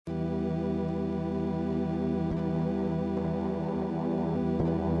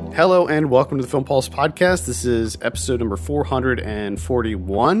Hello and welcome to the Film Pulse podcast. This is episode number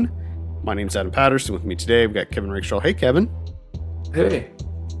 441. My name's Adam Patterson. With me today, we've got Kevin Rickshaw. Hey, Kevin. Hey.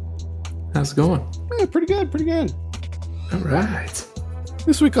 How's it going? Yeah, pretty good. All right.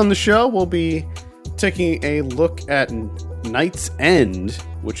 This week on the show, we'll be taking a look at Knight's End,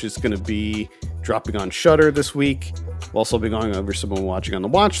 which is going to be dropping on Shudder this week. We'll also be going over someone watching on the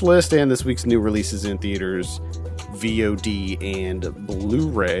watch list and this week's new releases in theaters, VOD, and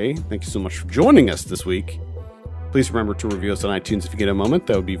Blu-ray. Thank you so much for joining us this week. Please remember to review us on iTunes if you get a moment.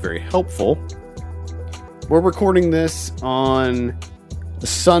 That would be very helpful. We're recording this on a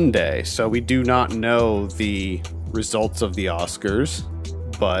Sunday, so we do not know the results of the Oscars,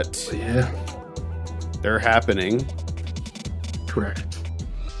 but yeah, they're happening. Correct.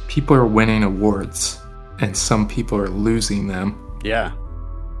 People are winning awards, and some people are losing them. Yeah.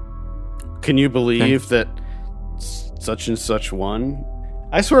 Can you believe that such and such won?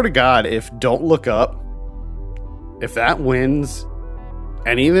 I swear to God, if Don't Look Up, if that wins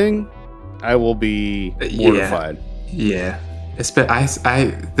anything, I will be mortified. Yeah.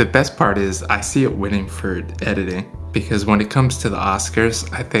 The best part is I see it winning for editing, because when it comes to the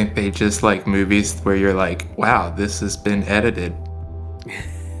Oscars, I think they just like movies where you're like, wow, this has been edited.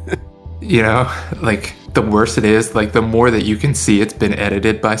 You know, like the worse it is, like the more that you can see it's been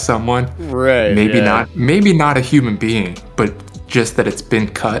edited by someone. Right. Maybe not a human being, but just that it's been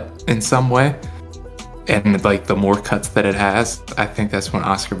cut in some way. And like the more cuts that it has, I think that's when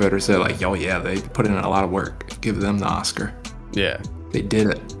Oscar voters are like, oh yeah, they put in a lot of work. Give them the Oscar. Yeah. They did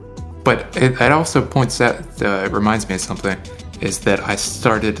it. But it also points out, it reminds me of something, is that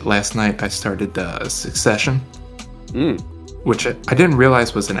last night I started Succession. Which I didn't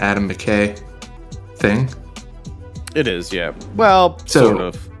realize was an Adam McKay thing. It is, yeah. Well, sort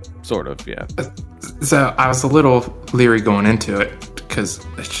of, yeah. So I was a little leery going into it because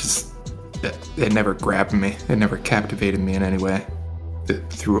it never grabbed me. It never captivated me in any way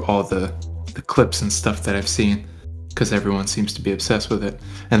through all the clips and stuff that I've seen, because everyone seems to be obsessed with it.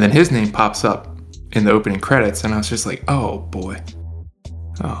 And then his name pops up in the opening credits, and I was just like, oh boy.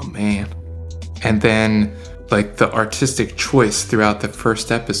 Oh man. And then like the artistic choice throughout the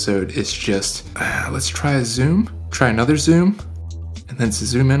first episode is just, let's try another zoom, and then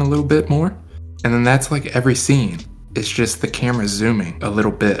zoom in a little bit more. And then that's like every scene. It's just the camera zooming a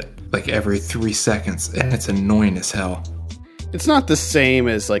little bit, like every 3 seconds, and it's annoying as hell. It's not the same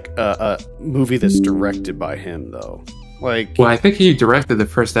as like a movie that's directed by him, though. Like, well, I think he directed the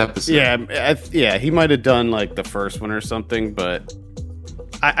first episode. Yeah, he might have done like the first one or something, but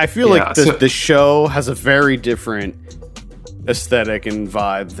I feel like the show has a very different aesthetic and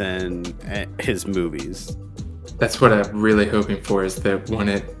vibe than his movies. That's what I'm really hoping for, is that when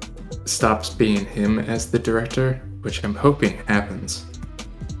it stops being him as the director, which I'm hoping happens.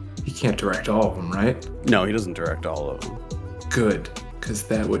 He can't direct all of them, right? No, he doesn't direct all of them. Good,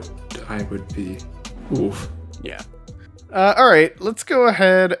 because I would be oof. Yeah. All right, let's go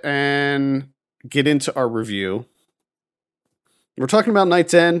ahead and get into our review. We're talking about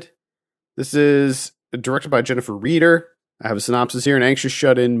Knight's End. This is directed by Jennifer Reeder. I have a synopsis here. An anxious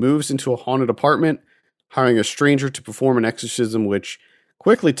shut-in moves into a haunted apartment, hiring a stranger to perform an exorcism, which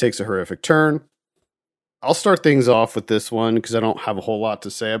quickly takes a horrific turn. I'll start things off with this one because I don't have a whole lot to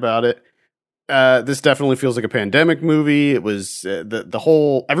say about it. This definitely feels like a pandemic movie. It was the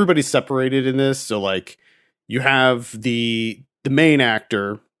whole, everybody's separated in this. So like you have the main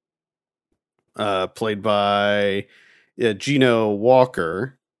actor, played by Gino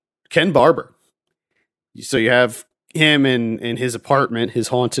Walker, Ken Barber. So you have him in his apartment, his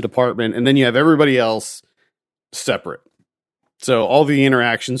haunted apartment, and then you have everybody else separate. So all the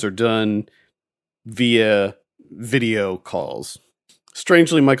interactions are done via video calls.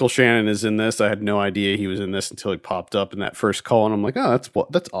 Strangely, Michael Shannon is in this. I had no idea he was in this until he popped up in that first call, and I'm like, oh,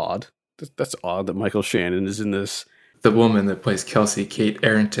 that's odd. That's odd that Michael Shannon is in this. The woman that plays Kelsey, Kate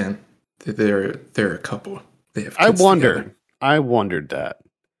Arrington, they're a couple. They have kids together. I wondered that.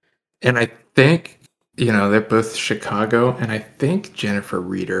 And I think, they're both Chicago, and I think Jennifer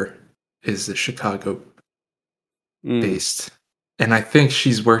Reeder is a Chicago based. And I think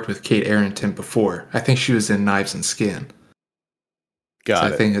she's worked with Kate Arrington before. I think she was in Knives and Skin. Got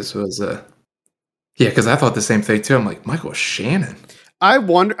it. I think this was because I thought the same thing too. I'm like, Michael Shannon. I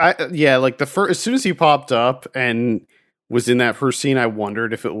wonder. As soon as he popped up and was in that first scene, I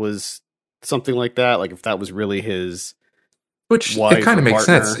wondered if it was something like that, like if that was really his. Which it kind of makes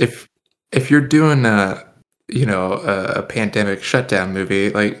sense if you're doing a pandemic shutdown movie,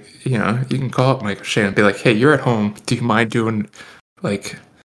 like you can call up Michael Shannon and be like, hey, you're at home. Do you mind doing like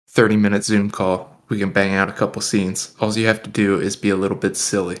 30-minute Zoom call? We can bang out a couple scenes. All you have to do is be a little bit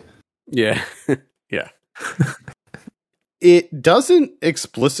silly. Yeah. Yeah. It doesn't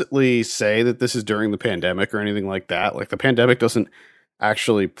explicitly say that this is during the pandemic or anything like that. Like, the pandemic doesn't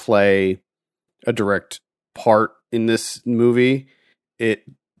actually play a direct part in this movie.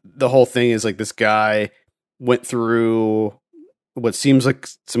 The whole thing is like this guy went through what seems like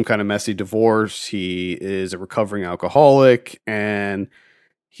some kind of messy divorce. He is a recovering alcoholic, and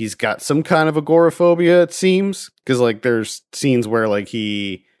he's got some kind of agoraphobia, it seems, because like there's scenes where like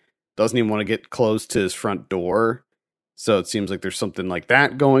he doesn't even want to get close to his front door. So it seems like there's something like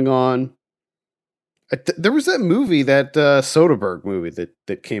that going on. There was that movie, that Soderbergh movie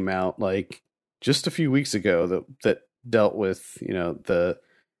that came out like just a few weeks ago that dealt with, you know, the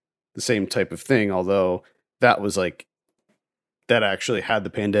same type of thing, although that was like, that actually had the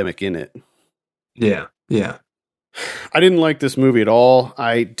pandemic in it. Yeah. Yeah. I didn't like this movie at all.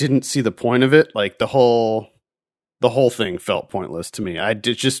 I didn't see the point of it. Like, the whole thing felt pointless to me. I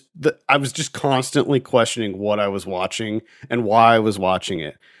was just constantly questioning what I was watching and why I was watching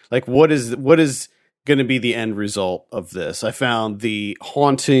it. Like, what is going to be the end result of this? I found the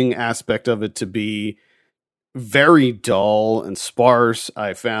haunting aspect of it to be very dull and sparse.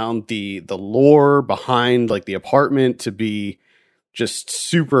 I found the lore behind like the apartment to be just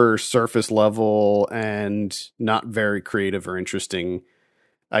super surface level and not very creative or interesting.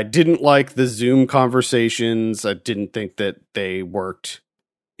 I didn't like the Zoom conversations. I didn't think that they worked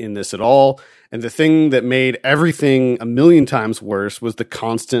in this at all. And the thing that made everything a million times worse was the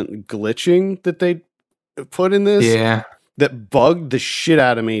constant glitching that they put in this. Yeah. That bugged the shit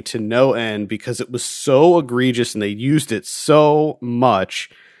out of me to no end, because it was so egregious and they used it so much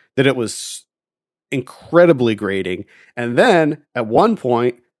that it was incredibly grating. And then at one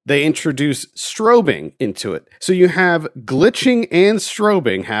point, they introduce strobing into it. So you have glitching and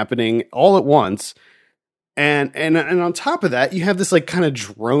strobing happening all at once. And on top of that, you have this like kind of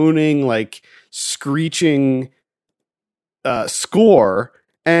droning, like screeching score.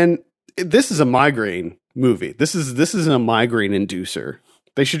 And this is a migraine movie. This is a migraine inducer.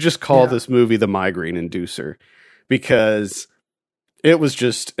 They should just call this movie The Migraine Inducer, because it was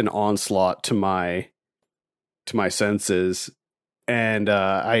just an onslaught to my senses. And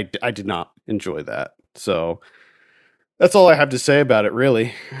I did not enjoy that. So that's all I have to say about it,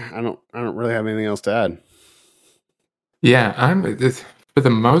 really. I don't really have anything else to add. Yeah, for the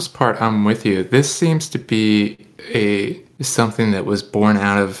most part, I'm with you. This seems to be something that was born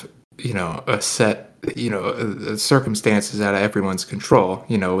out of, you know, a set, you know, circumstances out of everyone's control,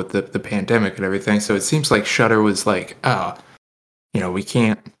 you know, with the pandemic and everything. So it seems like Shudder was like, you know,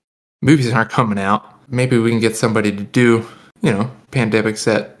 movies aren't coming out. Maybe we can get somebody to do, you know, pandemic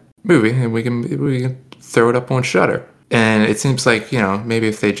set movie, and we can throw it up on Shudder. And it seems like, you know, maybe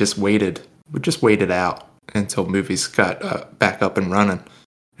if they just waited out until movies got back up and running,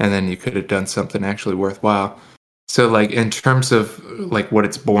 and then you could have done something actually worthwhile. So, like, in terms of like what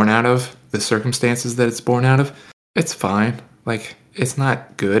it's born out of, the circumstances that it's born out of, it's fine. Like, it's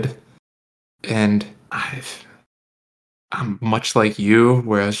not good, and I'm much like you,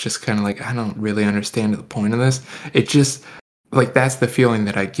 where I was just kind of like, I don't really understand the point of this. It just, like, that's the feeling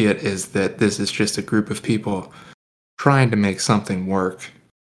that I get, is that this is just a group of people trying to make something work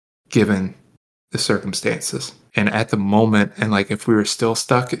given the circumstances. And at the moment, and like if we were still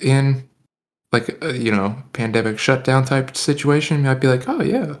stuck in like a, you know, pandemic shutdown type situation, I'd be like, oh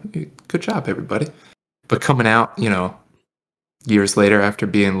yeah, good job everybody. But coming out, you know, years later after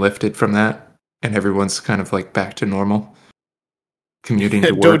being lifted from that, and everyone's kind of like back to normal, commuting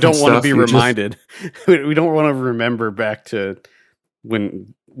to work. Don't want to be reminded. We don't want to remember back to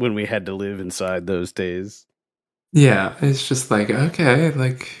when we had to live inside those days. Yeah, it's just like, okay,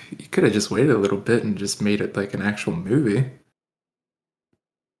 like you could have just waited a little bit and just made it like an actual movie.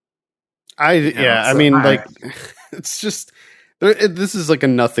 I mean, like, it's just this is like a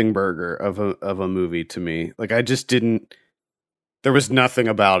nothing burger of a movie to me. Like, I just didn't. There was nothing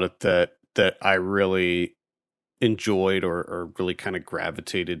about it that I really enjoyed or really kind of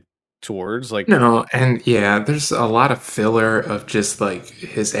gravitated towards. Like, no, and yeah, there's a lot of filler of just like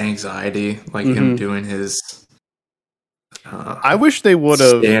his anxiety, like him doing his. I wish they would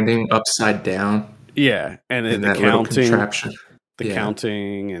have standing upside down. Yeah, and the counting,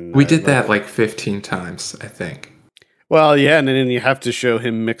 counting, and we did that like 15 times, I think. Well, yeah, and then you have to show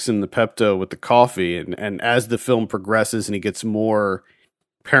him mixing the Pepto with the coffee, and as the film progresses and he gets more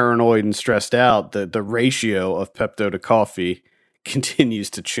paranoid and stressed out, the ratio of Pepto to coffee continues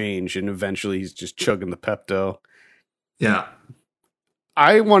to change, and eventually he's just chugging the Pepto. Yeah,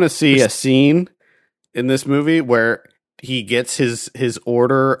 I want to see a scene in this movie where he gets his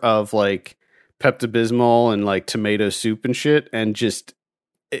order of like Pepto-Bismol and like tomato soup and shit, and just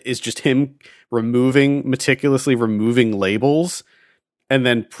is just him meticulously removing labels and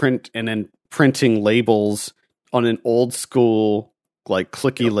then printing labels on an old school like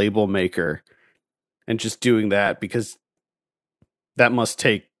clicky label maker and just doing that because that must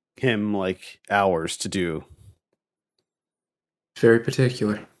take him like hours to do. Very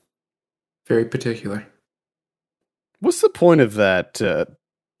particular. Very particular. What's the point of that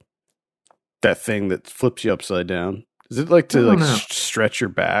that thing that flips you upside down? Is it like to like stretch your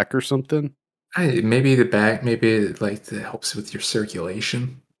back or something? Maybe the back, maybe it like that helps with your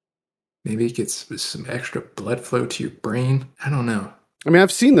circulation. Maybe it gets some extra blood flow to your brain. I don't know. I mean,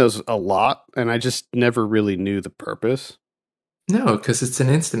 I've seen those a lot, and I just never really knew the purpose. No, because it's an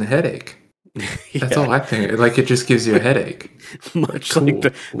instant headache. That's all I think. Like it just gives you a headache. much like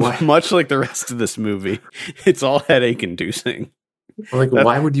the rest of this movie, it's all headache inducing. Like,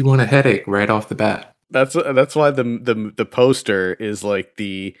 why would you want a headache right off the bat? That's why the poster is like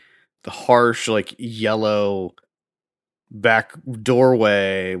the harsh like yellow back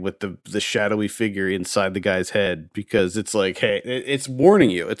doorway with the shadowy figure inside the guy's head, because it's like, hey, it's warning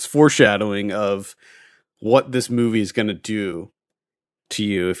you, it's foreshadowing of what this movie is going to do to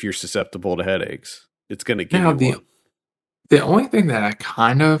you if you're susceptible to headaches. It's going to give you one. The only thing that I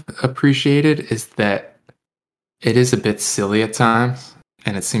kind of appreciated is that it is a bit silly at times,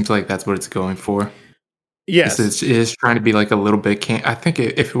 and it seems like that's what it's going for. Yes, it is trying to be like a little bit. I think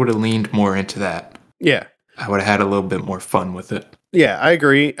if it would have leaned more into that, yeah, I would have had a little bit more fun with it. Yeah, I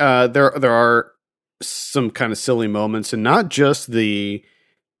agree. There are some kind of silly moments, and not just the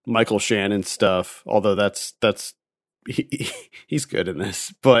Michael Shannon stuff. Although he's good in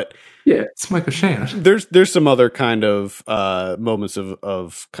this, but yeah, it's Michael Shannon. There's some other kind of moments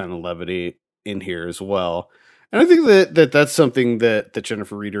of kind of levity in here as well. And I think that's something that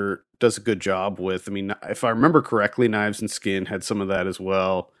Jennifer Reeder does a good job with. I mean, if I remember correctly, Knives and Skin had some of that as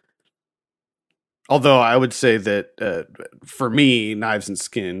well. Although I would say that for me, Knives and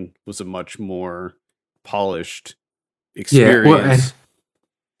Skin was a much more polished experience. Yeah, well,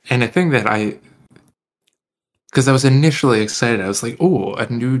 and I think that because I was initially excited, I was like, oh, a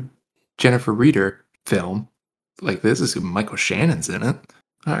new Jennifer Reeder film. Like, this is Michael Shannon's in it.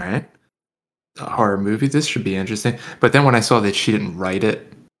 All right. A horror movie, this should be interesting. But then when I saw that she didn't write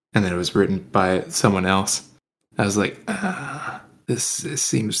it and that it was written by someone else, I was like, this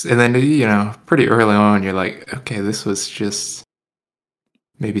seems. And then, pretty early on, you're like, okay, this was just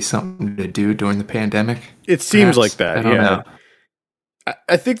maybe something to do during the pandemic. It seems like that. I don't know.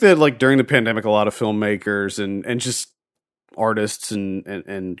 I think that like during the pandemic, a lot of filmmakers and just artists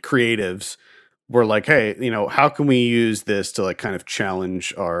and creatives were like, hey, how can we use this to like kind of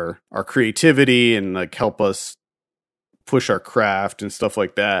challenge our creativity and like help us push our craft and stuff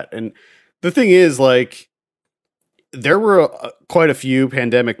like that. And the thing is, like, there were quite a few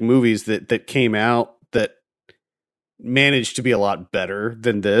pandemic movies that came out that managed to be a lot better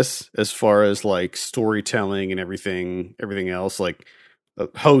than this as far as like storytelling and everything else. Like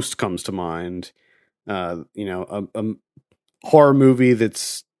Host comes to mind, a horror movie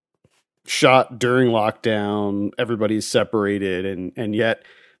that's shot during lockdown, everybody's separated, and yet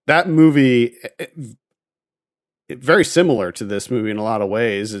that movie, very similar to this movie in a lot of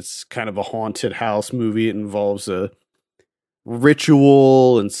ways. It's kind of a haunted house movie. It involves a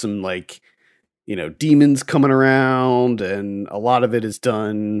ritual and some like, demons coming around, and a lot of it is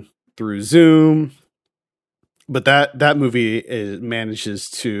done through Zoom. But that movie manages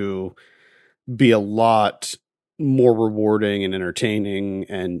to be a lot more rewarding and entertaining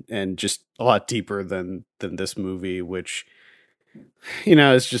and just a lot deeper than this movie, which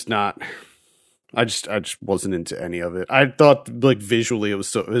is just not. I just wasn't into any of it. I thought like visually it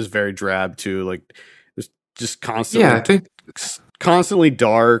was very drab too. Like it was just constantly, I think constantly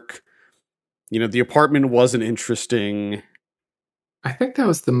dark. The apartment wasn't interesting. I think that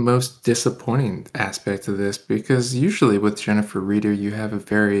was the most disappointing aspect of this, because usually with Jennifer Reeder, you have a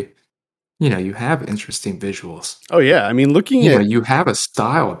very, you have interesting visuals. Oh yeah, I mean, looking at you have a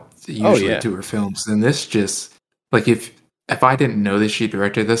style usually to her films, and this just like if I didn't know that she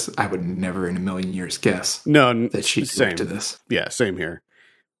directed this, I would never in a million years guess that she directed this. Yeah, same here.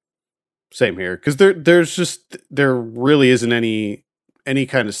 Because there really isn't any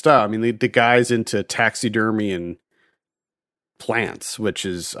kind of style. I mean, the guy's into taxidermy and plants, which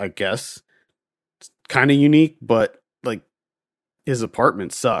is, I guess, kind of unique, but like his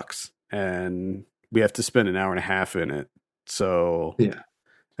apartment sucks and we have to spend an hour and a half in it. So yeah,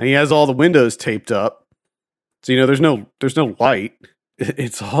 and he has all the windows taped up, so there's no light.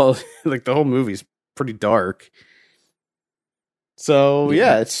 It's all like the whole movie's pretty dark. So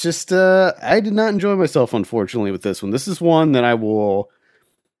yeah, it's just I did not enjoy myself, unfortunately, with this one. This is one that I will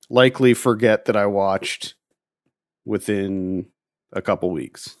likely forget that I watched within a couple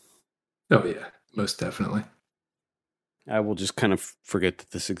weeks. Oh yeah, most definitely. I will just kind of forget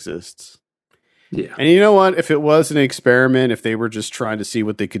that this exists. Yeah. And you know what? If it was an experiment, if they were just trying to see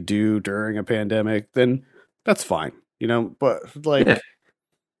what they could do during a pandemic, then that's fine. You know, but like, Yeah.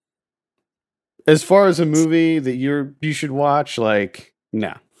 as far as a movie that you should watch, like,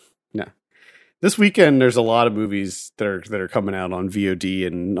 no. This weekend, there's a lot of movies that are coming out on VOD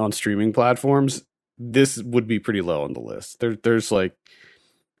and on streaming platforms. This would be pretty low on the list. There's like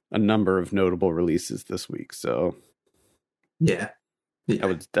a number of notable releases this week, so Yeah.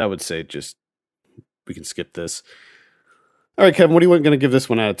 I would say just we can skip this. All right, Kevin, what are you going to give this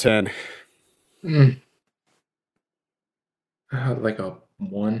one out of 10? Like a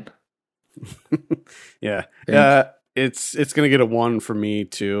 1. Yeah. Yeah. It's going to get a 1 for me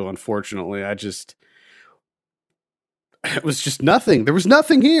too, unfortunately. It was just nothing. There was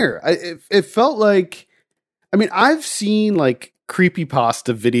nothing here. It felt like, I mean, I've seen like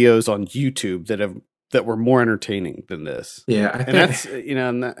creepypasta videos on YouTube that were more entertaining than this. Yeah, And that's, you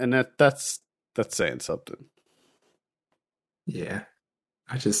know, that's saying something. Yeah.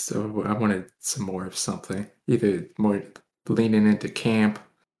 I wanted some more of something. Either more leaning into camp.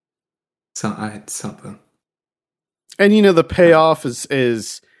 I had something. And you know, the payoff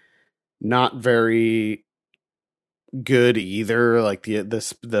is not very good either. Like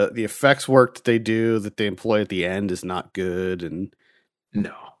the effects work that they employ at the end is not good, and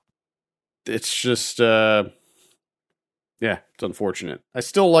No. it's just it's unfortunate. I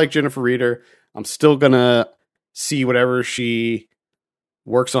still like Jennifer Reeder. I'm still gonna see whatever she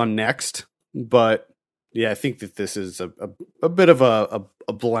works on next, but yeah, I think that this is a bit of a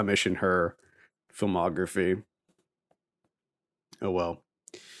blemish in her filmography. Oh well.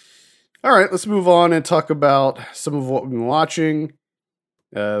 All right, let's move on and talk about some of what we've been watching.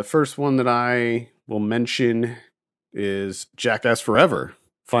 The first one that I will mention is Jackass Forever.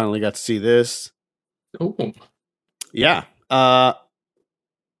 Finally got to see this. Oh. Yeah. I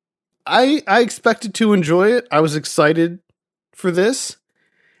expected to enjoy it. I was excited for this,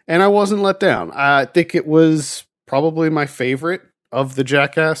 and I wasn't let down. I think it was probably my favorite of the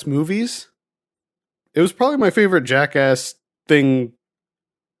Jackass movies. It was probably my favorite Jackass thing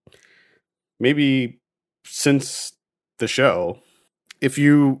maybe since the show. If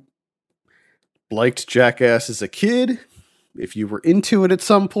you liked Jackass as a kid, if you were into it at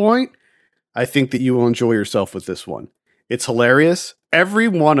some point, I think that you will enjoy yourself with this one. It's hilarious. Every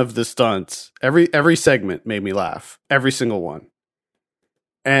one of the stunts, every segment made me laugh. Every single one.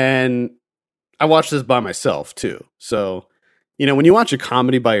 And I watched this by myself too. So, you know, when you watch a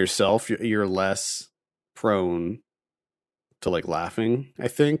comedy by yourself, you're less prone to like laughing, I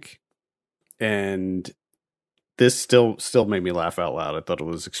think. And this still made me laugh out loud. I thought it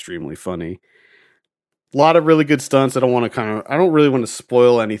was extremely funny. A lot of really good stunts. I don't really want to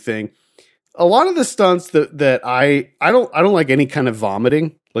spoil anything. A lot of the stunts that I don't like any kind of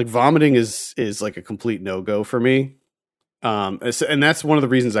vomiting. Like vomiting is like a complete no-go for me. And that's one of the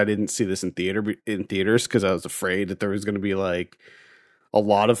reasons I didn't see this in theaters, because I was afraid that there was going to be like a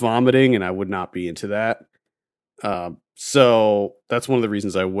lot of vomiting and I would not be into that. So that's one of the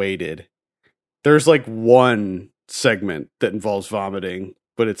reasons I waited. There's like one segment that involves vomiting,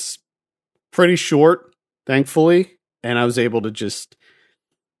 but it's pretty short, thankfully, and I was able to just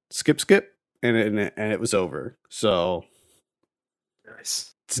skip, and it was over. So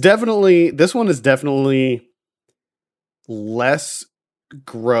Nice. this one is definitely less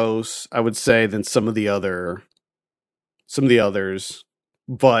gross, I would say, than some of the others,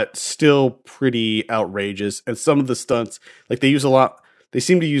 but still pretty outrageous. And some of the stunts, like they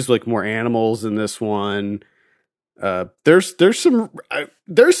seem to use like more animals in this one. There's some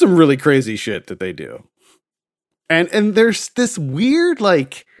really crazy shit that they do. And there's this weird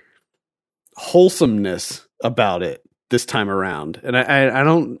like wholesomeness about it this time around. And I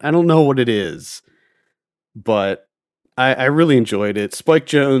don't know what it is, but I really enjoyed it. Spike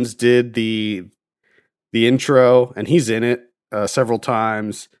Jonze did the intro, and he's in it several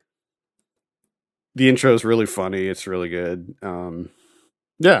times. The intro is really funny. It's really good.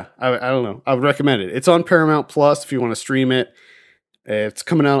 Yeah, I don't know. I would recommend it. It's on Paramount Plus if you want to stream it. It's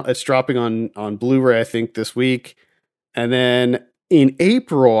coming out. It's dropping on Blu-ray, I think, this week. And then in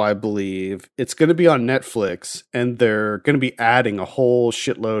April, I believe, it's going to be on Netflix, and they're going to be adding a whole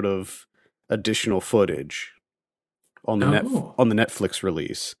shitload of additional footage on the Netflix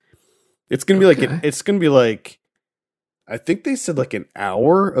release. It's going to be like I think they said like an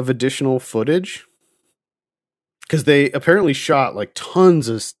hour of additional footage, because they apparently shot like tons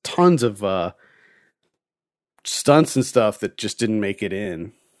of stunts and stuff that just didn't make it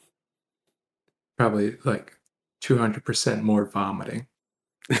in. probably like 200% more vomiting.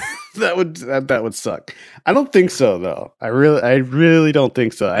 That would suck. I don't think so though. I really don't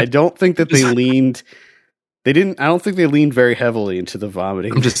think so. I don't think that I don't think they leaned very heavily into the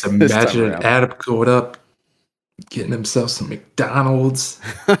vomiting. I'm just imagining Adam going up, getting himself some McDonald's,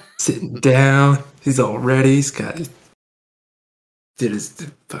 sitting down. He's all ready. He's got did his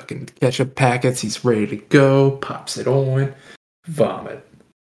fucking ketchup packets. He's ready to go. Pops it on. Vomit.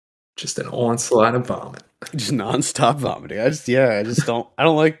 Just an onslaught of vomit. Just nonstop vomiting. I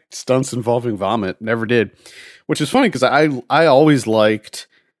don't like stunts involving vomit. Never did. Which is funny because I always liked,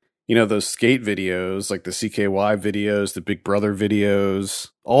 those skate videos, like the CKY videos, the Big Brother videos,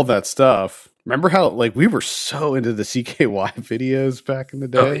 all that stuff. Remember how we were so into the CKY videos back in the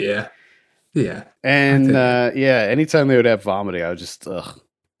day? Oh yeah. Yeah. And anytime they would have vomiting, I would just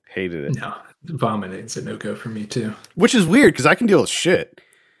hated it. No, vomiting's a no-go for me too. Which is weird because I can deal with shit.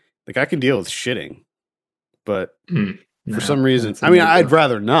 I can deal with shitting. But for some reason, I'd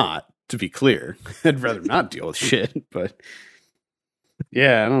rather not, to be clear. I'd rather not deal with shit. But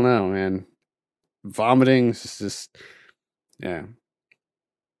yeah, I don't know, man. Vomiting is just, yeah.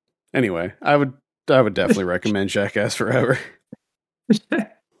 Anyway, I would definitely recommend Jackass Forever.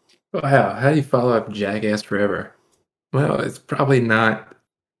 Wow, how do you follow up Jackass Forever? Well, it's probably not.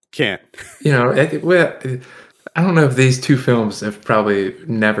 Can't. I don't know if these two films have probably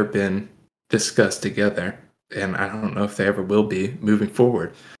never been discussed together, and I don't know if they ever will be moving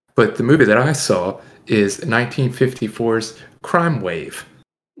forward. But the movie that I saw is 1954's Crime Wave,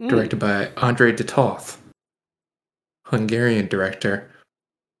 directed by Andrei Titov, Hungarian director.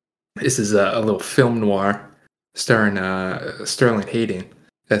 This is a little film noir starring Sterling Hayden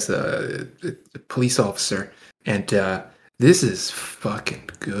as a police officer, and this is fucking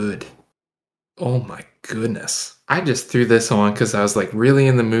good. Oh my goodness. I just threw this on because I was really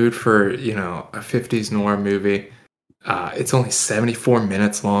in the mood for, a 50s noir movie. It's only 74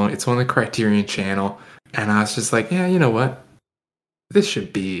 minutes long. It's on the Criterion Channel. And I was just like, yeah, you know what? This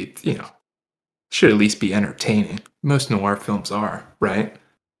should be, should at least be entertaining. Most noir films are, right?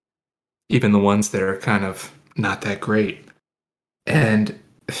 Even the ones that are kind of not that great. And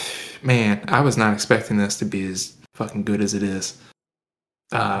man, I was not expecting this to be as fucking good as it is.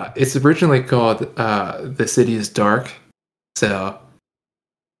 It's originally called The City is Dark. So,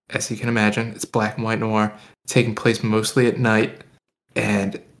 as you can imagine, it's black and white noir, taking place mostly at night,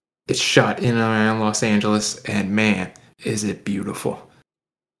 and it's shot in and around Los Angeles, and man, is it beautiful.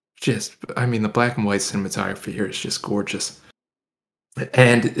 The black and white cinematography here is just gorgeous.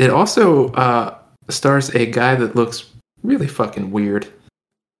 And it also stars a guy that looks really fucking weird.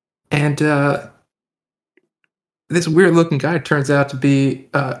 And this weird-looking guy turns out to be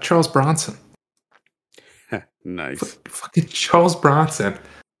Charles Bronson. Nice. Fucking Charles Bronson.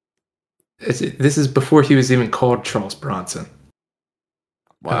 This is before he was even called Charles Bronson.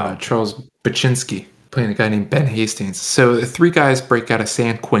 Wow. Charles Baczynski, playing a guy named Ben Hastings. So the three guys break out of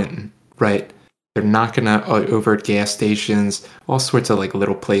San Quentin, right? They're knocking over at gas stations, all sorts of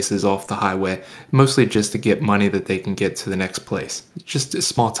little places off the highway, mostly just to get money that they can get to the next place. Just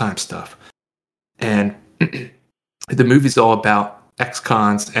small-time stuff. And the movie's all about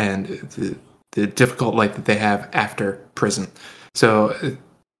ex-cons and the difficult life that they have after prison. So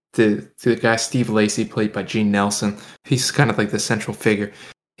the guy Steve Lacy, played by Gene Nelson, he's kind of the central figure.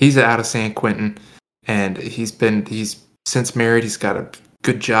 He's out of San Quentin, and he's since married. He's got a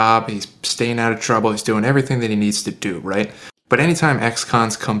good job. He's staying out of trouble. He's doing everything that he needs to do, right? But anytime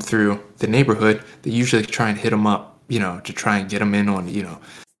ex-cons come through the neighborhood, they usually try and hit him up, to try and get him in on,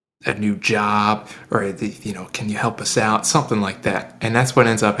 a new job, or can you help us out, something like that. And that's what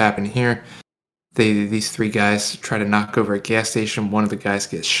ends up happening here. These three guys try to knock over a gas station. One of the guys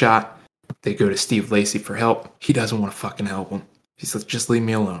gets shot. They go to Steve Lacy for help. He doesn't want to fucking help them. He's like, just leave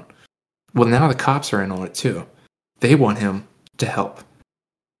me alone. Well, now the cops are in on it too. They want him to help.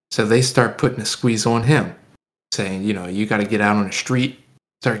 So they start putting a squeeze on him, saying, you got to get out on the street,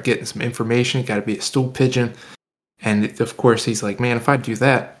 start getting some information, got to be a stool pigeon. And of course, he's like, man, if I do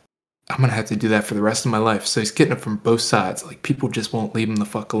that, I'm going to have to do that for the rest of my life. So he's getting it from both sides. People just won't leave him the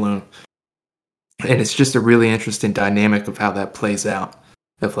fuck alone. And it's just a really interesting dynamic of how that plays out.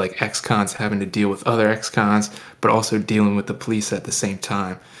 Of ex-cons having to deal with other ex-cons, but also dealing with the police at the same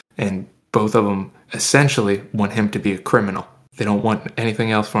time. And both of them essentially want him to be a criminal. They don't want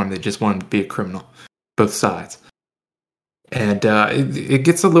anything else for him. They just want him to be a criminal. Both sides. And it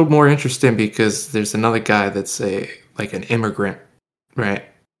gets a little more interesting because there's another guy that's an immigrant, right?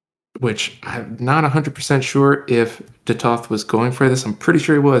 Which I'm not 100% sure if Titov was going for this. I'm pretty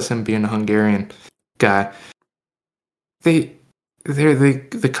sure he was, him being a Hungarian guy.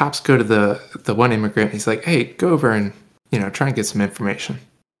 the cops go to the one immigrant. He's like, hey, go over and try and get some information.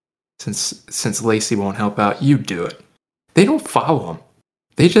 Since Lacey won't help out, you do it. They don't follow him.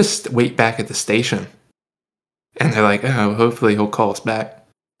 They just wait back at the station. And they're like, oh, hopefully he'll call us back.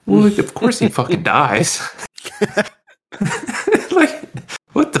 Well, of course he fucking dies. Like,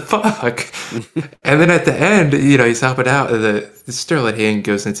 what the fuck? And then at the end, he's helping out. The Sterling Hayden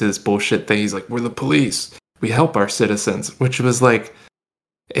goes into this bullshit thing. He's like, we're the police. We help our citizens. Which was like,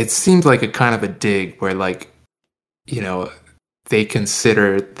 it seemed like a kind of a dig where like, they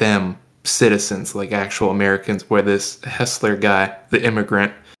consider them citizens, like actual Americans, where this Hessler guy, the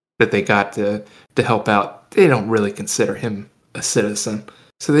immigrant that they got to help out, they don't really consider him a citizen.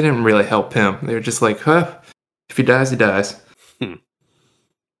 So they didn't really help him. They were just like, huh, if he dies, he dies. But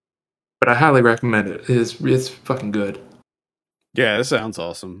I highly recommend it. It's fucking good. Yeah, it sounds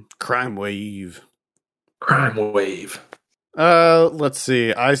awesome. Crime Wave. Let's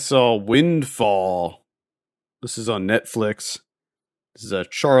see. I saw Windfall. This is on Netflix. This is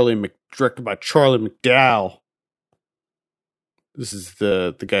directed by Charlie McDowell. This is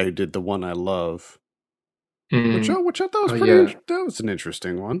the guy who did The One I Love. Which I thought was pretty. That was an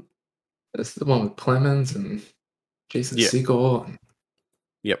interesting one. That's the one with Clemens and Jason Segel.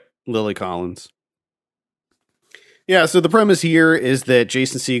 Yep, Lily Collins. Yeah, so the premise here is that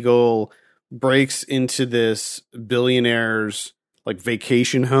Jason Segel breaks into this billionaire's like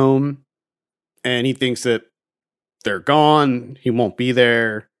vacation home, and he thinks that they're gone. He won't be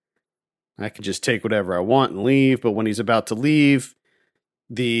there. I can just take whatever I want and leave. But when he's about to leave,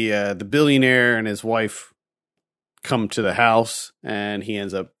 the billionaire and his wife come to the house, and he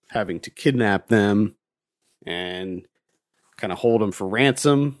ends up having to kidnap them and kind of hold them for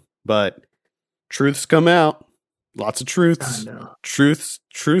ransom. But truths come out. Lots of truths.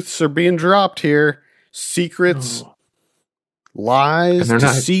 Truths are being dropped here. Secrets, lies,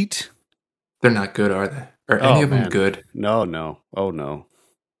 deceit. They're not good, are they? Are any of them good? No. Oh, no.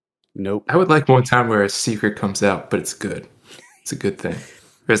 Nope. I would like one time where a secret comes out, but it's good. It's a good thing.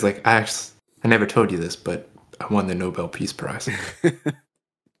 Whereas, like, I never told you this, but I won the Nobel Peace Prize.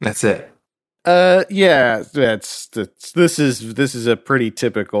 That's it. Yeah. This is a pretty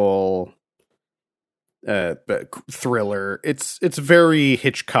typical thriller. It's very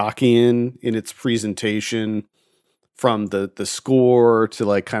Hitchcockian in its presentation, from the score to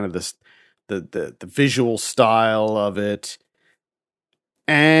like kind of the visual style of it.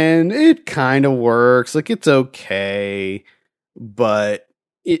 And it kind of works. Like, it's okay, but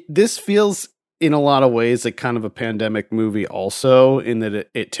this feels in a lot of ways like kind of a pandemic movie also, in that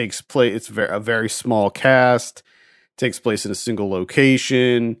it takes place, it's a very small cast, takes place in a single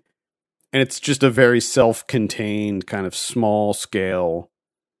location, and it's just a very self-contained kind of small scale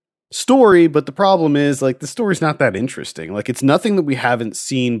story. But the problem is, like, the story's not that interesting. Like, it's nothing that we haven't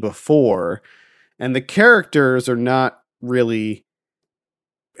seen before, and the characters are not really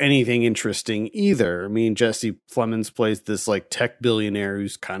anything interesting either. I mean, Jesse Plemons plays this like tech billionaire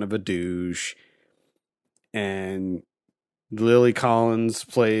who's kind of a douche, and Lily Collins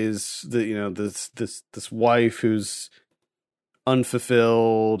plays this wife who's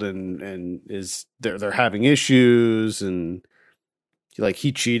unfulfilled and is they're having issues, and like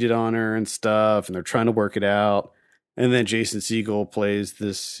he cheated on her and stuff, and they're trying to work it out. And then Jason Segel plays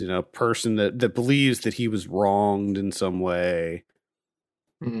this person that believes that he was wronged in some way.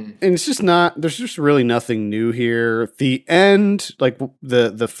 And it's just there's just really nothing new here. The end, like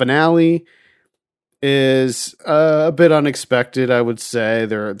the finale, is a bit unexpected, I would say.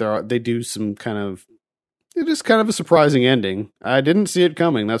 They do some kind of, it is kind of a surprising ending. I didn't see it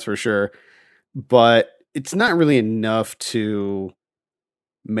coming, that's for sure. But it's not really enough to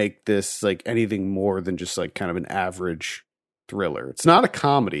make this like anything more than just like kind of an average thriller. It's not a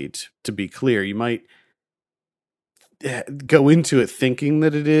comedy, to be clear. You might go into it thinking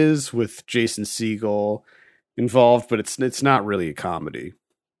that it is, with Jason Segel involved, but it's not really a comedy.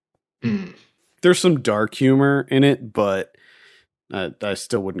 There's some dark humor in it, but I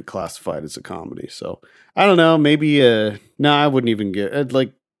still wouldn't classify it as a comedy. So I don't know, maybe no, I wouldn't even get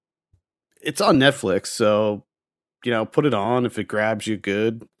like, it's on Netflix, so put it on. If it grabs you,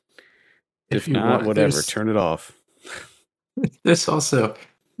 good. If not, whatever, turn it off. There's also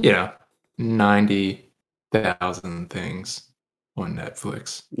 90,000 things on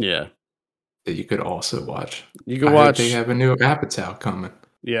Netflix. Yeah, that you could also watch. You can watch. They have a new Apatow coming.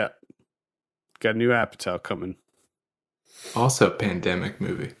 Yeah, got a new Apatow coming. Also, pandemic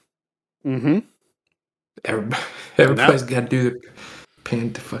movie. Mm-hmm. Everybody's got to do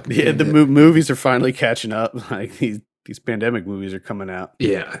the fucking. Yeah, the movies are finally catching up. Like these pandemic movies are coming out.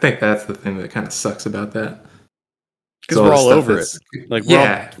 Yeah, I think that's the thing that kind of sucks about that. Because we're all over it. Like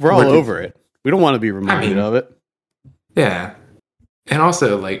we're all over it. We don't want to be reminded of it. Yeah, and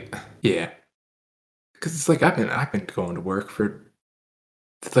also like because it's like I've been going to work for.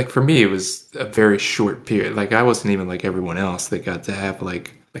 Like for me, it was a very short period. Like I wasn't even like everyone else that got to have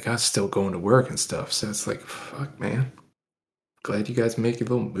like I was still going to work and stuff. So it's like, fuck, man. Glad you guys make your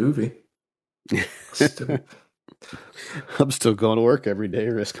little movie. I'm still going to work every day,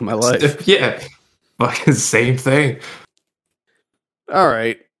 risking my life. Yeah, fucking same thing. All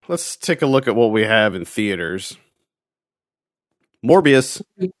right, let's take a look at what we have in theaters. Morbius.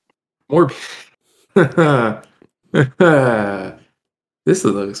 This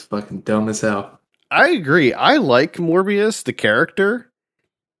looks fucking dumb as hell. I agree. I like Morbius, the character,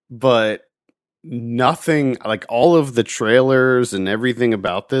 but nothing, like all of the trailers and everything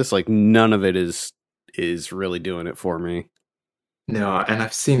about this, like none of it is really doing it for me. No, and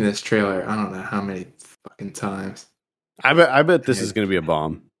I've seen this trailer I don't know how many fucking times. I bet this is going to be a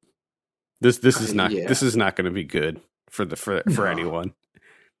bomb. This is not going to be good for anyone.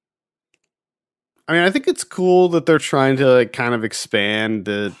 I mean, I think it's cool that they're trying to like kind of expand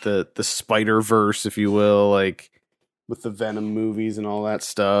the Spider-Verse, if you will, like with the Venom movies and all that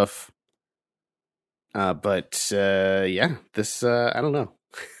stuff. But this I don't know.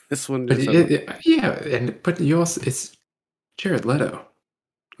 This one, but you also it's Jared Leto.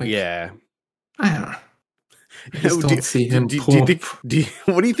 Like, yeah, I don't know. I just don't see him.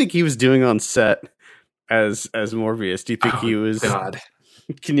 What do you think he was doing on set as Morbius? Do you think he was? God.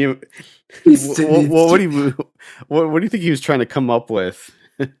 Can you? What do you think he was trying to come up with?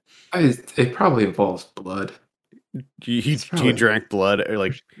 It probably involves blood. He drank blood, or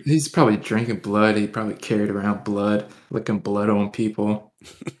like he's probably drinking blood. He probably carried around blood, licking blood on people.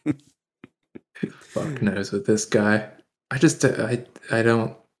 Fuck knows with this guy. I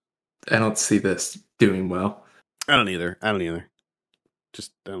don't see this doing well. I don't either.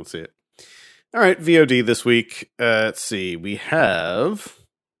 Just I don't see it. All right, VOD this week. Let's see. We have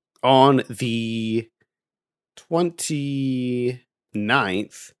on the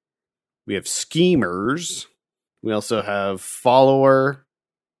 29th, we have Schemers. We also have Follower.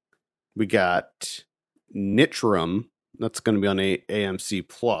 We got Nitram. That's going to be on AMC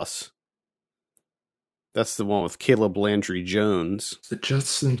Plus. That's the one with Caleb Landry Jones. It's the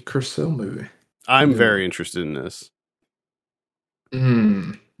Justin Kurzel movie. I'm very interested in this.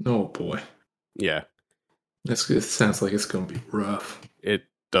 Oh boy. Yeah. It sounds like it's going to be rough. It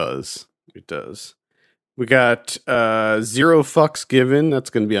does. We got Zero Fucks Given.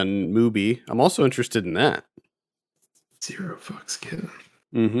 That's going to be on Mubi. I'm also interested in that. Zero Fucks Given.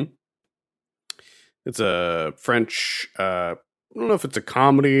 Mm-hmm. It's a French, I don't know if it's a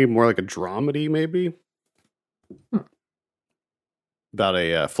comedy, more like a dramedy maybe. About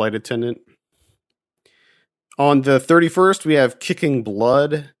a flight attendant. On the 31st, we have Kicking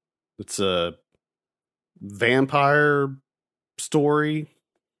Blood. It's a vampire story.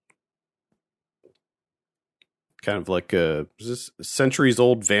 Kind of like a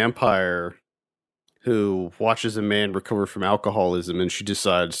centuries-old vampire who watches a man recover from alcoholism, and she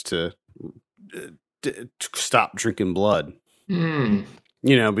decides to stop drinking blood. You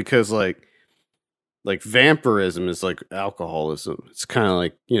know, because like vampirism is like alcoholism. It's kind of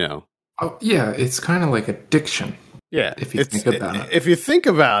like, you know. Oh yeah, it's kind of like addiction. Yeah, if you think about it. If you think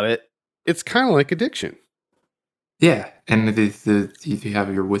about it, it's kind of like addiction. Yeah, and if you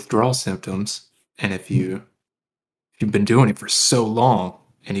have your withdrawal symptoms, and if you've been doing it for so long,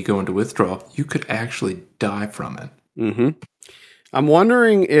 and you go into withdrawal, you could actually die from it. Mm-hmm. I'm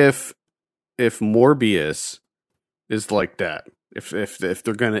wondering if Morbius is like that. If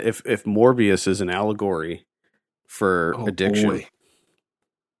Morbius is an allegory for addiction. Boy.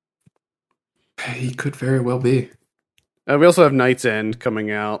 He could very well be. We also have Night's End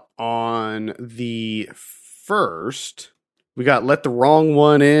coming out on the 1st. We got Let the Wrong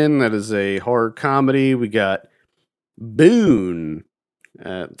One In. That is a horror comedy. We got Boone.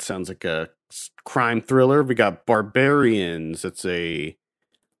 Sounds like a crime thriller. We got Barbarians. It's a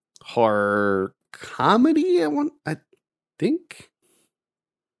horror comedy. I think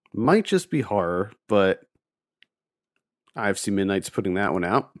might just be horror, but IFC Midnight's putting that one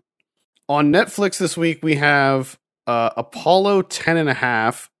out. On Netflix this week, we have Apollo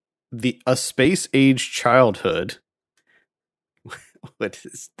 10.5, A Space Age Childhood. What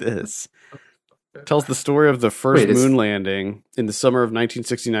is this? Tells the story of the first moon landing in the summer of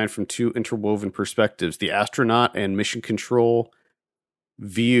 1969 from two interwoven perspectives. The astronaut and mission control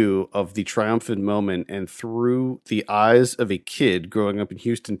view of the triumphant moment, and through the eyes of a kid growing up in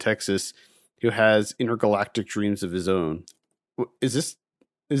Houston, Texas, who has intergalactic dreams of his own. Is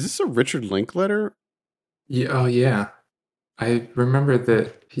this a Richard Linklater Yeah, oh yeah. I remember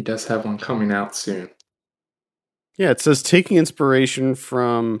that he does have one coming out soon. Yeah, it says taking inspiration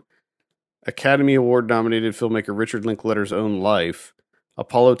from Academy Award nominated filmmaker Richard Linklater's own life,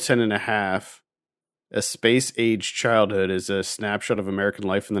 Apollo 10 and a half, A Space Age Childhood is a snapshot of American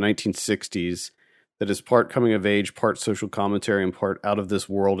life in the 1960s that is part coming of age, part social commentary, and part out of this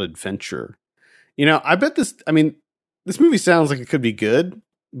world adventure. You know, this movie sounds like it could be good,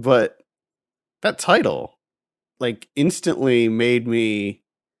 but that title, like, instantly made me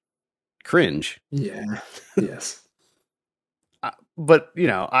cringe. Yeah. Yes. But, you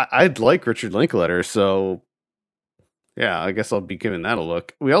know, I'd like Richard Linklater, so yeah, I guess I'll be giving that a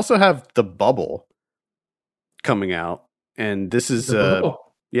look. We also have The Bubble coming out, and this is, The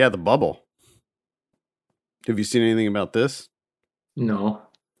The Bubble. Have you seen anything about this? No.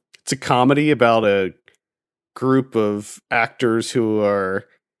 It's a comedy about a group of actors who are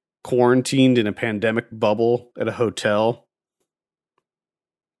quarantined in a pandemic bubble at a hotel,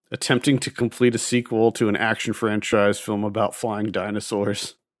 attempting to complete a sequel to an action franchise film about flying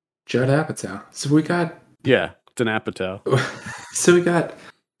dinosaurs. Judd Apatow. So we got it's an Apatow. So we got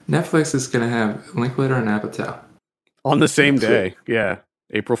Netflix is gonna have Linklater and Apatow On the same day. Yeah.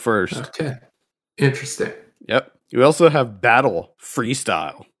 April 1st. Okay. Interesting. Yep. We also have Battle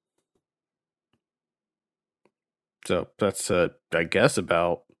Freestyle. So that's, I guess,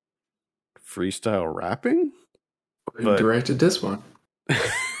 about freestyle rapping. Who directed this one?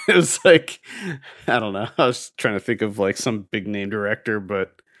 It was like, I don't know. I was trying to think of like some big name director,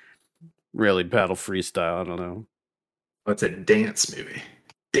 but really Battle Freestyle. I don't know. Oh, it's a dance movie.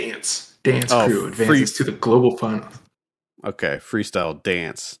 Dance crew advances to the global finals. Okay, freestyle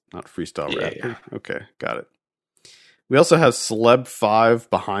dance, not freestyle rapping. Yeah. Okay, got it. We also have Celeb 5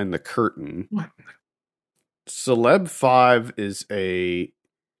 Behind the Curtain. What? Celeb 5 is a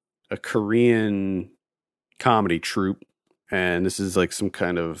Korean comedy troupe, and this is like some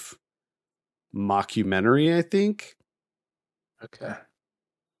kind of mockumentary, I think. Okay.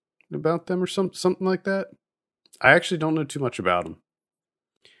 About them or something like that. I actually don't know too much about them.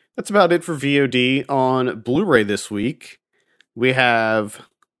 That's about it for VOD. On Blu-ray this week, we have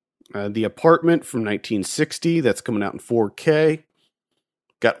The Apartment from 1960. That's coming out in 4K.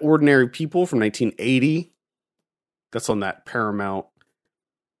 Got Ordinary People from 1980. That's on that Paramount,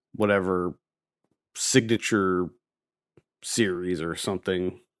 whatever, signature series or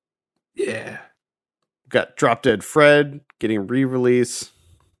something. Yeah. Got Drop Dead Fred getting a re-release.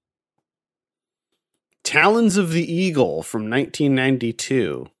 Talons of the Eagle from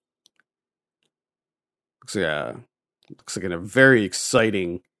 1992. Looks like a very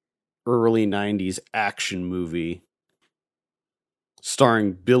exciting early 90s action movie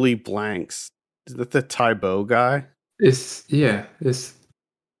starring Billy Blanks. Is that the Tybo guy? It's the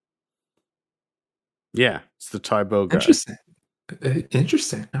Tybo guy.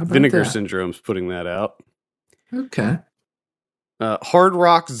 Interesting. How about Vinegar that? Syndrome's putting that out. Okay. Hard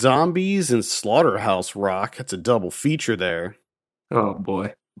Rock Zombies and Slaughterhouse Rock. That's a double feature there. Oh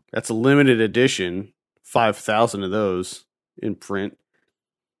boy. That's a limited edition. 5,000 of those in print.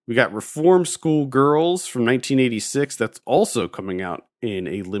 We got Reform School Girls from 1986. That's also coming out in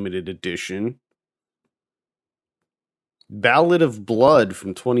a limited edition. Ballad of Blood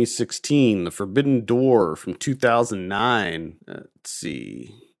from 2016. The Forbidden Door from 2009. Let's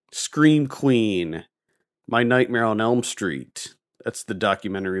see. Scream Queen. My Nightmare on Elm Street. That's the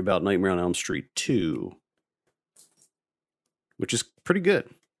documentary about Nightmare on Elm Street 2. Which is pretty good.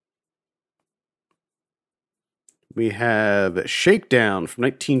 We have Shakedown from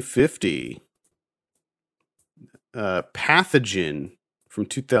 1950. Pathogen from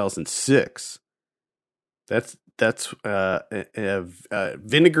 2006. That's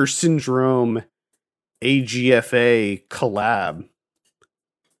Vinegar Syndrome AGFA collab.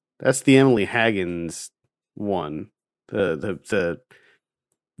 That's the Emily Haggins one. The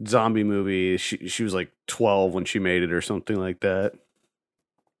zombie movie. She was like 12 when she made it or something like that.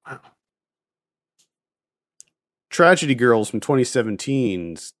 Wow. Tragedy Girls from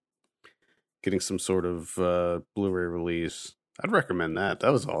 2017 getting some sort of Blu-ray release. I'd recommend that.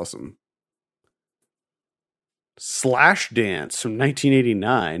 That was awesome. Slash Dance from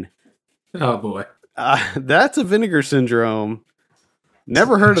 1989. Oh boy. That's a Vinegar Syndrome.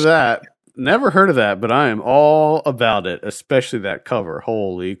 Never heard of that. But I am all about it, especially that cover.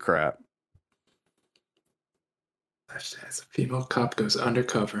 Holy crap. Slash Dance. A female cop goes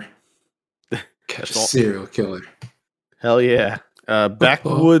undercover. Catch a serial killer. Hell yeah.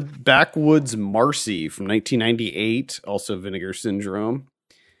 Backwoods Marcy from 1998, also Vinegar Syndrome.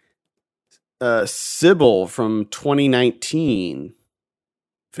 Sybil from 2019.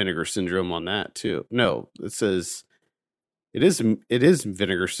 Vinegar Syndrome on that too. No, it says it is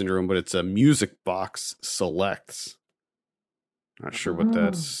Vinegar Syndrome, but it's a Music Box Selects. Not sure what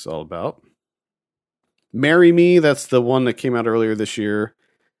that's all about. Marry Me, that's the one that came out earlier this year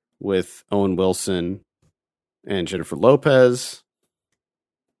with Owen Wilson and Jennifer Lopez.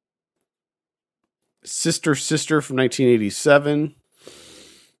 Sister Sister from 1987.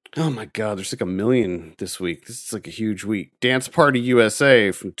 Oh my God, there's like a million this week. This is like a huge week. Dance Party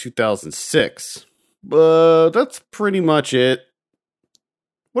USA from 2006. But that's pretty much it.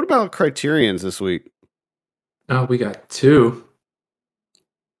 What about Criterions this week? Oh, we got two.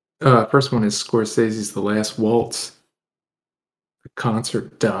 First one is Scorsese's The Last Waltz, the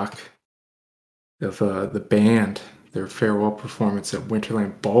concert doc of the band, their farewell performance at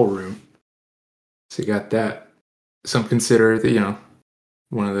Winterland Ballroom. So you got that. Some consider that,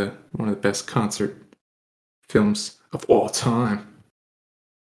 one of the best concert films of all time.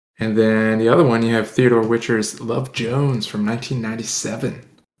 And then the other one, you have Theodore Witcher's Love Jones from 1997.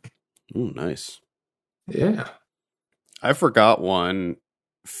 Ooh, nice. Yeah. I forgot one.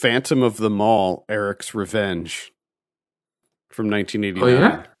 Phantom of the Mall, Eric's Revenge from 1989.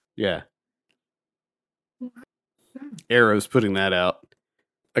 Oh, yeah? Yeah. Arrow's putting that out.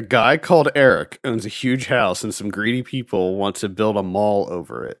 A guy called Eric owns a huge house and some greedy people want to build a mall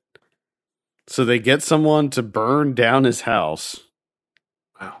over it. So they get someone to burn down his house.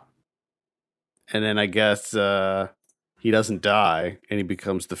 Wow. And then I guess he doesn't die and he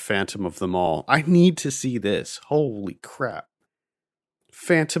becomes the Phantom of the Mall. I need to see this. Holy crap.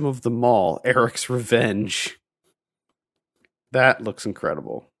 Phantom of the Mall, Eric's Revenge. That looks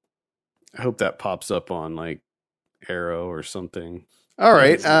incredible. I hope that pops up on like Arrow or something. All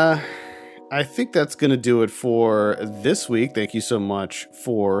right. I think that's going to do it for this week. Thank you so much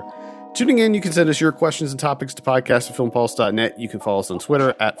for tuning in. You can send us your questions and topics to podcast@filmpulse.net. You can follow us on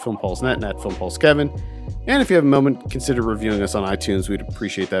Twitter @filmpulsenet and @filmpulsekevin. And if you have a moment, consider reviewing us on iTunes. We'd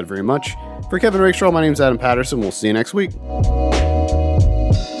appreciate that very much. For Kevin Rakestraw, my name is Adam Patterson. We'll see you next week.